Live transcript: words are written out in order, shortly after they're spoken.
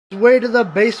way to the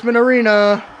basement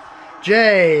arena,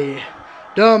 J.Demise.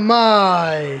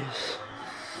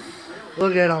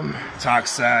 Look at him. Talk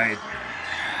side.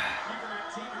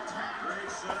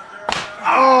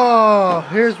 Oh,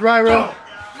 here's RyRo.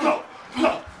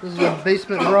 This is a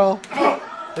basement brawl.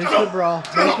 Basement brawl.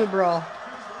 Basement brawl.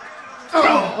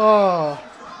 Oh.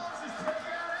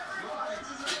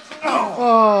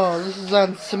 Oh, this is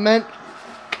on cement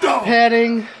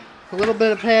padding. A little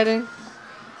bit of padding.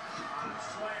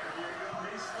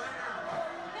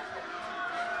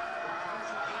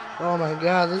 Oh my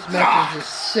god, this match is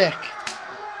just sick.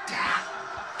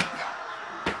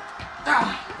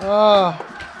 Oh.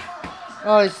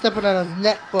 Oh, he's stepping on his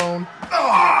neck bone.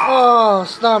 Oh,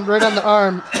 stomped right on the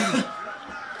arm.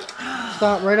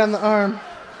 Stomped right on the arm.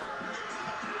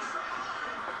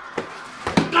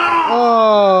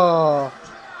 Oh.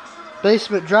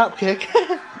 Basement drop kick.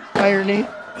 Irony.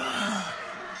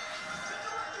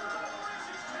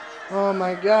 Oh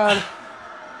my god.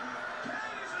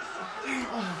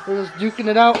 They're just duking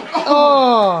it out.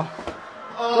 Oh!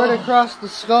 Right across the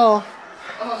skull.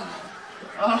 Oh!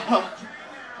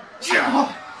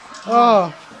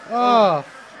 Oh!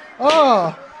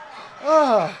 Oh!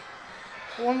 Oh!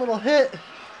 One little hit.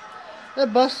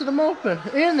 That busted him open.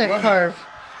 And that carve.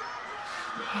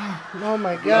 Oh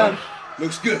my god.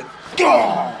 Looks good.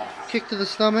 Kick to the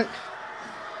stomach.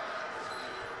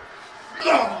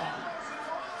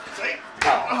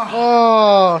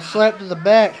 Oh! Slap to the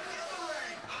back.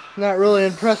 Not really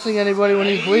impressing anybody when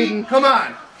he's bleeding. Come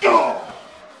on.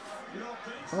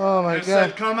 Oh my I god.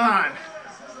 said, come on.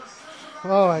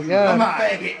 Oh my god. Come on,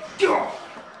 baby.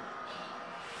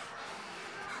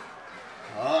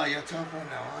 Oh, you're tough one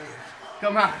now, are you?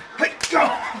 Come on. Hey, go.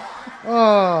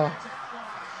 Oh.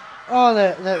 Oh,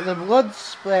 the blood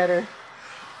splatter.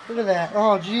 Look at that.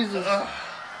 Oh, Jesus.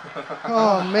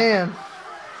 Oh, man.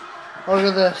 Look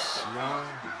at this. No. I'm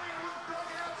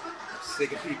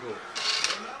sick of people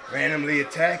randomly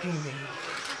attacking me.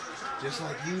 Just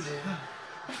like you did.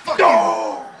 Fuck you.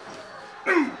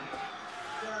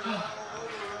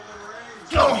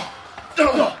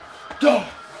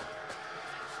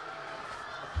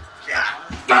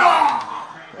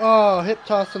 Oh, hip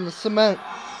toss on the cement.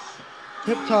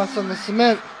 Hip toss on the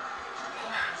cement.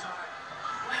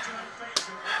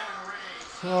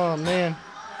 Oh, man.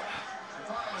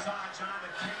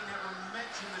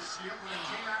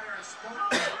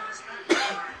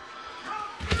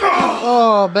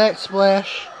 Oh,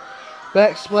 backsplash.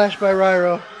 Backsplash by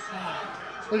RyRo.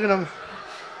 Look at him.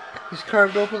 He's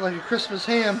carved open like a Christmas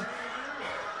ham.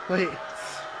 Wait.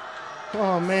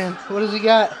 Oh, man. What does he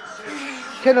got?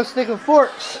 Kendo stick and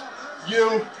forks.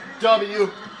 U.W.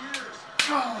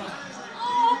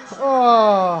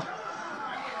 Oh.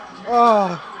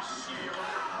 Oh.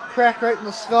 Crack right in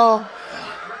the skull.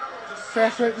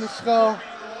 Crack right in the skull.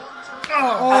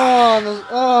 Oh.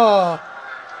 Oh.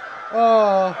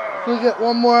 Oh. Can we get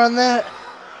one more on that?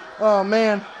 Oh,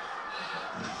 man.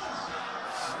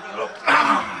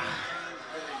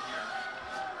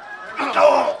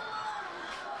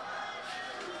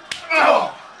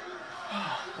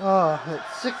 Oh,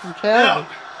 that's sick brutality.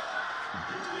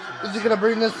 Is he going to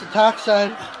bring this to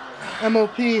Talkside?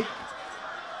 MOP.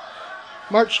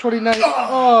 March 29th.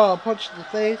 Oh, punch to the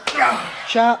face.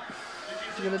 Chop.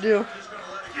 What's he going to do?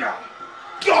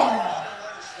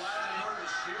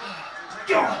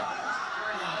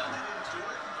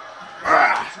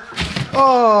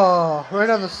 Oh, right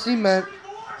on the cement.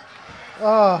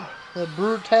 Oh, the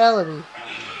brutality.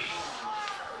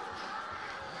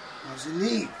 How's your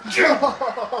knee?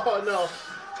 Oh, no.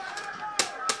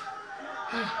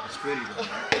 It's pretty though.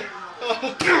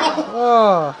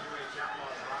 Oh.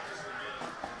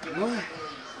 What?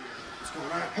 What's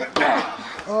going on?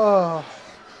 Oh.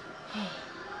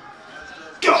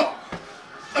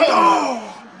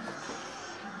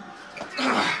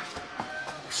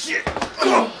 Shit.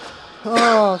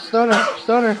 Oh, stunner,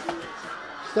 stunner,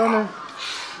 stunner.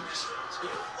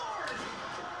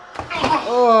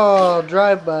 Oh,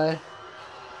 drive-by.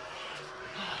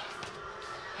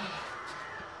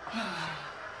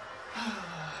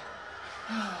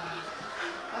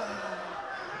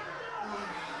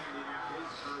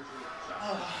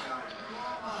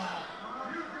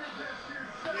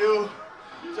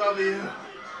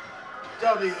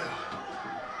 U.W.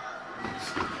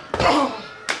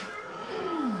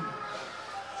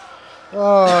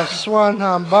 Oh,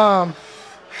 swanton bomb.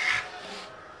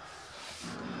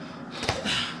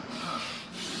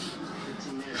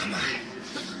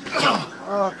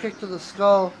 Oh, kick to the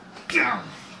skull.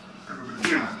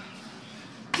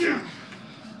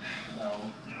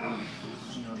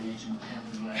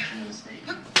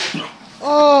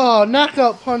 Oh,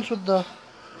 knockout punch with the...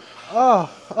 Oh.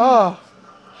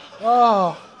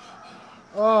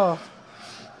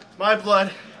 My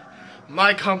blood,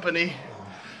 my company.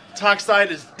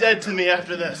 Toxide is dead to me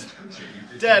after this.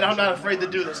 Dead, I'm not afraid to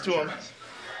do this to him.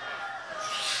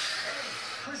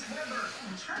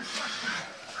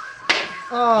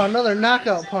 Oh, another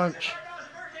knockout punch.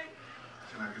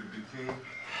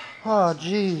 Oh,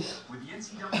 jeez.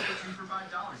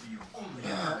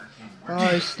 Oh,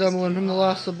 he's stumbling from the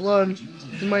loss of blood.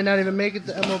 He might not even make it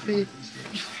to MOP.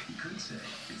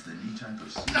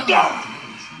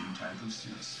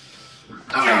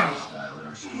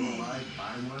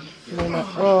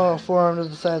 Oh, forearm to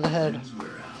the side of the head.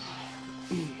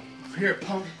 Here,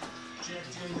 punk. Jack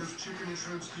Daniels chicken and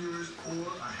shrimp skewers or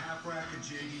a half rack of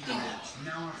J.Demise.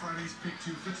 Now on Friday's Pick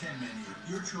 2 for 10 menu.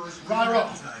 Your choice of RyRo.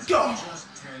 just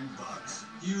 $10.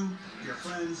 You, your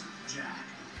friends, Jack.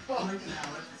 Right now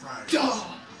at Fridays.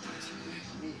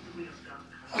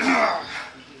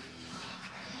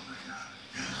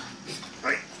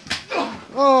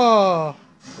 Oh,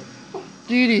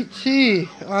 DDT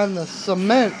on the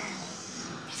cement.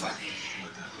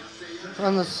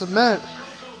 On the cement.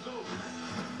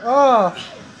 Oh.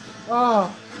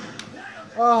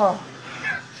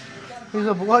 He's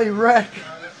a bloody wreck.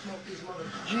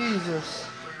 Jesus.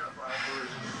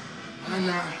 I'm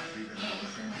not.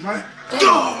 My.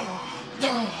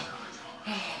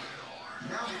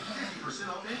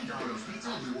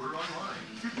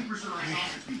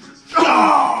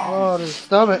 Oh, to the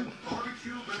stomach.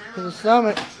 To the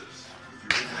stomach.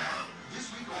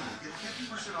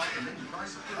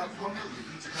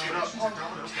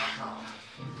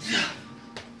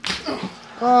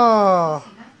 Oh.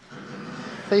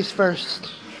 Face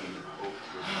first.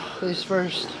 Face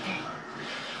first.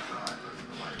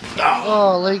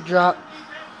 Oh, leg drop.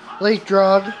 Leg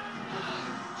drug.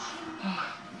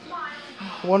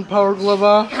 One power glove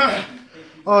off.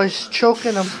 Oh, he's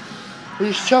choking him.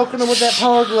 He's choking him with that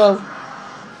power glove.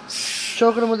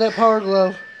 Choking him with that power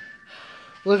glove.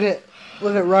 Look at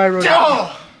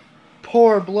RyRo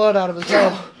pour blood out of his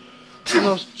head. And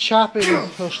those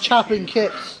chopping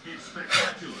kicks.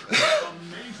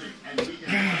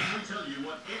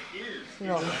 You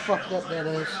know how fucked up that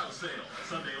is.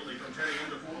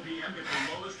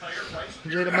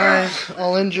 J.Demise,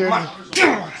 all injured.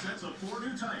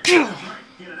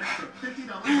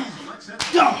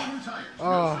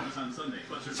 Oh.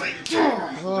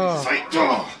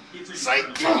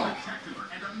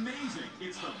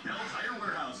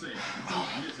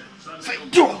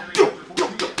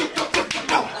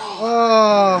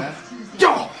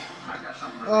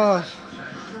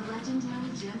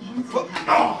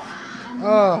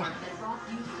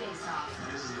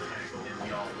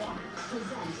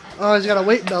 Oh, he's got a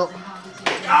weight belt.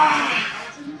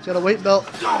 He's got a weight belt.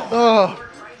 Oh.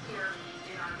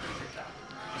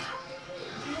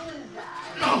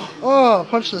 Oh,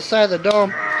 punch to the side of the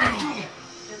dome.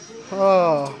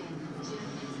 Oh.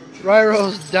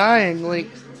 RyRo's dying. Like,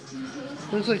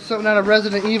 looks like something out of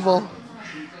Resident Evil.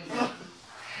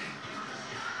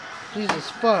 Jesus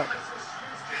fuck.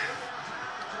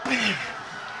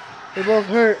 They both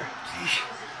hurt.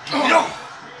 Oh.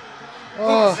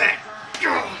 Oh.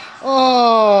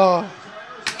 Oh.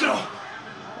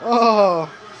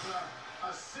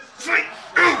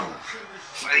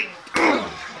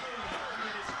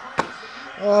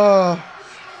 Oh.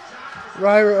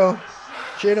 RyRo.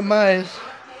 J.Demise.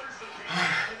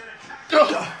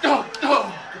 Oh. Oh.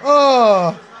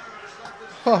 Oh.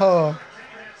 Oh.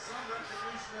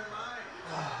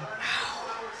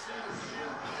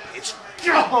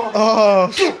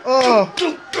 Oh.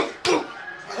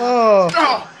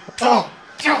 Oh.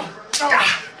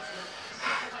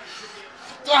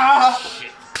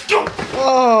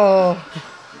 Oh.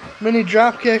 Mini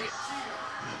drop kick.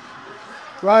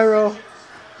 RyRo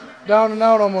down and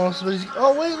out almost, but he's,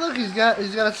 oh wait, look, he's got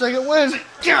a second win.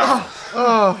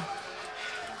 Oh.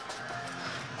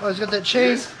 Oh, he's got that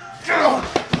chain.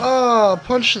 Oh,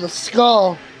 punch to the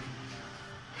skull.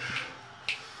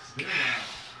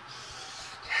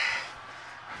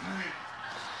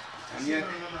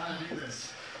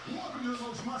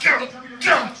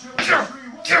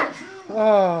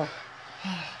 Oh.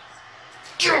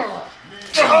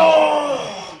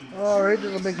 Oh, right to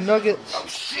the big nugget. Oh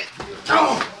shit.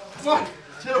 Oh. 1,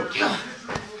 2.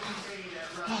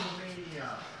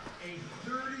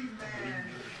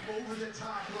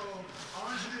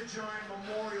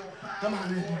 Come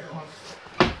on, man.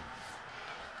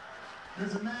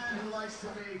 There's a man who likes to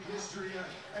make history.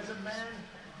 As a man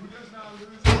who does not lose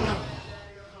the day of the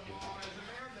law. As a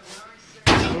man that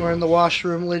when I say We're in the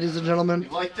washroom, ladies and gentlemen. You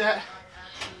like that?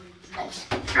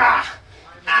 Ah.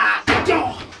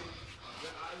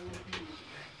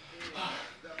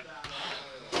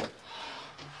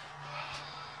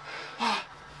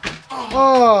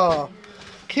 Oh,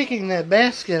 kicking that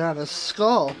basket on his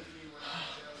skull.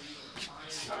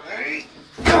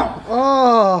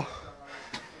 Oh,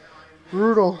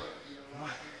 brutal.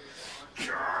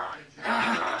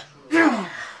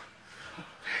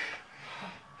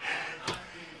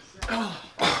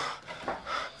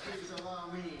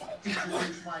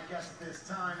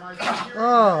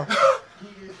 Oh.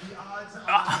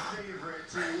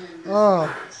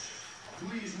 Oh.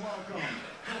 Please welcome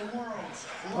the world's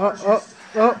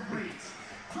Oh. the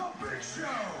Big Show.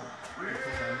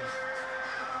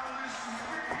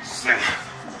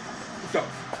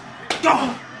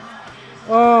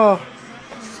 Oh.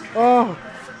 Oh.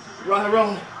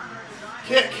 RyRo.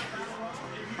 Kick.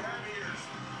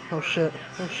 Oh shit.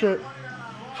 Oh shit.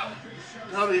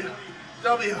 W.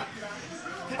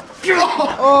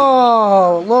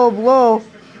 Oh, low blow.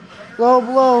 Low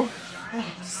blow.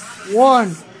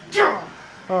 One.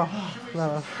 Oh,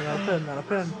 not a pin, not a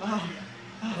pin.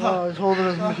 Oh, he's holding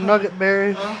his McNugget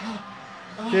berries.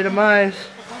 J.Demise.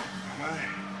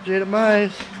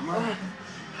 J.Demise.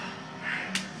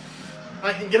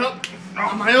 I can get up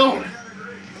on my own.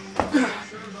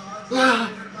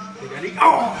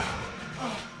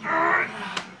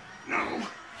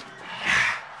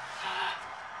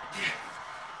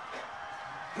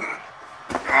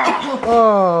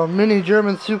 Oh, mini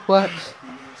German suplex.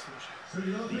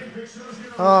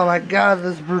 Oh my god,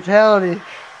 this brutality.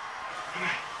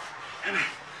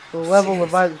 The level of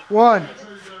violence. 1,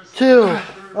 2.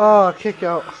 Oh, kick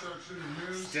out.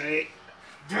 Stay.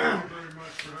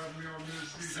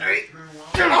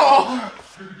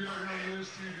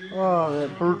 Oh,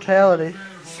 that brutality.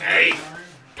 Stay.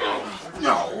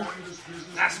 No.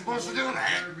 Not supposed to do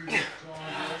that.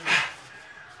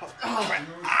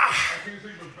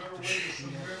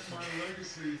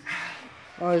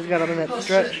 Oh, he's got him in that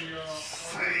stretch.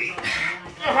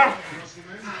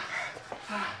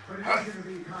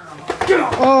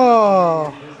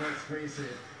 Oh.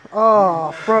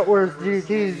 Oh, frontwards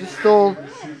DDT.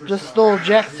 Just stole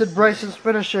Jackson Bryce's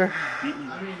finisher.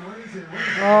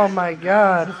 Oh my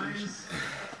god.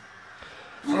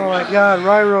 Oh my god,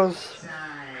 RyRo's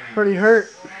pretty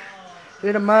hurt.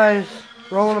 D.B.W.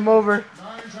 rolling him over.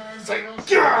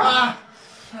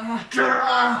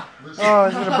 Oh,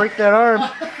 he's gonna break that arm.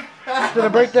 He's gonna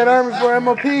break that arm before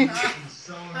MOP.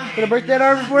 Gonna break that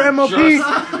arm before MOP.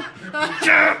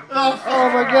 Oh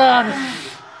my god.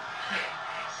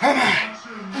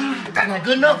 That's not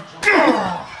good enough. Get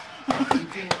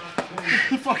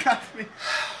the fuck out of me.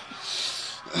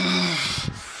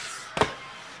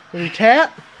 Did he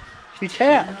tap? He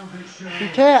tapped. He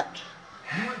tapped.